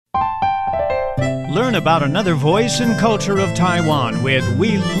Learn about another voice and culture of Taiwan with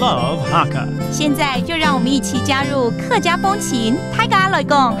We Love Hakka. 现在就让我们一起加入客家风情，大家来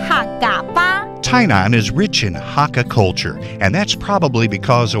讲客家吧。Tainan is rich in Hakka culture, and that's probably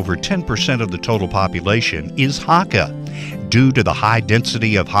because over 10% of the total population is Hakka. Due to the high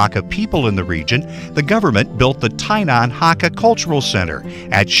density of Hakka people in the region, the government built the Tainan Hakka Cultural Center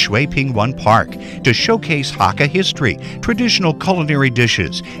at Shuipingwan Park to showcase Hakka history, traditional culinary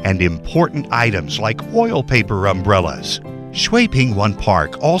dishes, and important items like oil paper umbrellas. Shuipingwan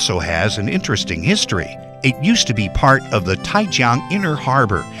Park also has an interesting history. It used to be part of the Taijiang Inner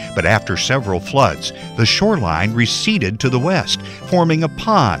Harbor, but after several floods, the shoreline receded to the west, forming a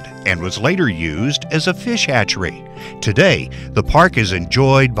pond, and was later used as a fish hatchery. Today, the park is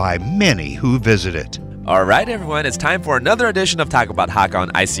enjoyed by many who visit it. All right, everyone, it's time for another edition of Talk About Hakka on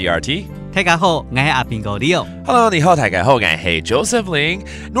Icrt. 大家好，我是阿平哥 Leo. Hello, 你好，大家好，我是 Joseph Ling.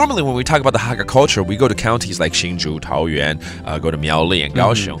 Normally, when we talk about the Hakka culture, we go to counties like Hsinchu, Taoyuan, go to Miaoli and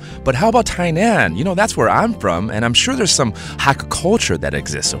Kaohsiung. But how about Tainan? You know, that's where I'm from, and I'm sure there's some Hakka culture that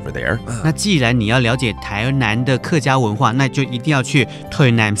exists over there. 那既然你要了解台南的客家文化，那就一定要去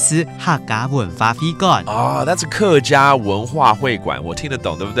台南市客家文化会馆。Oh, that's a 客家文化会馆，我听得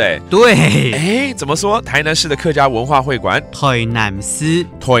懂，对不对？对。哎，怎么说？台南市的客家文化会馆？台南市。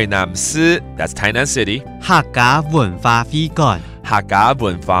台南市 ，That's Tainan City. 客家文化会馆。客家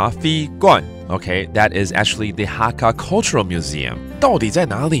文化会馆。Okay, that is actually the Hakka Cultural Museum. 到底在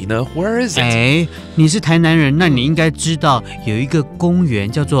哪里呢 ？Where is it? 哎，你是台南人，那你应该知道有一个公园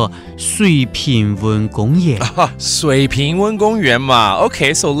叫做水平文公园。水平文公园嘛。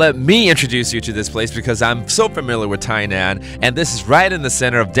Okay, so let me introduce you to this place because I'm so familiar with Tainan, and this is right in the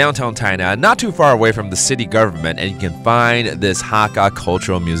center of downtown Tainan, not too far away from the city government, and you can find this Hakka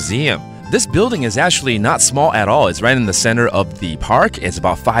Cultural Museum. This building is actually not small at all. It's right in the center of the park. It's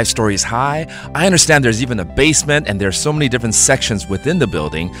about 5 stories high. I understand there's even a basement, and there's so many different sections within the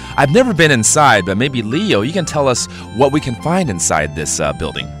building. I've never been inside, but maybe Leo, you can tell us what we can find inside this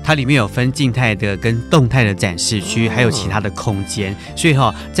building. 它里面有分静态的跟动态的展示区，还有其他的空间。所以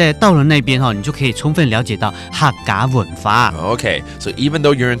在到了那边你就可以充分了解到客家文化。Okay, so even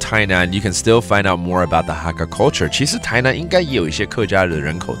though you're in Tainan, you can still find out more about the Hakka culture. 其实台南应该也有一些客家的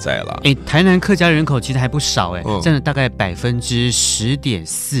人口在啦。台南客家人口其实还不少占了大概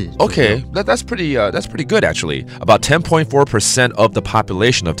10.4%。Okay, that's pretty good actually. About 10.4% of the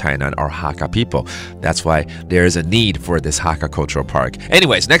population of Tainan are Hakka people. That's why there is a need for this Hakka cultural park.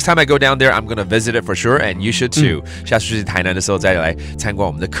 Anyways, next time I go down there, I'm gonna visit it for sure, and you should too. 下次去台南的时候再来参观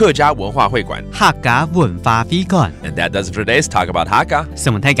我们的客家文化会馆。客家文化会馆。And that does it for today's Talk About Hakka.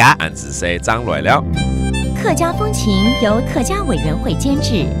 什么大家？俺只say 张来了。客家风情由客家委员会监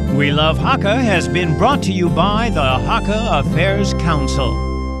制。We Love Hakka has been brought to you by the Hakka Affairs Council.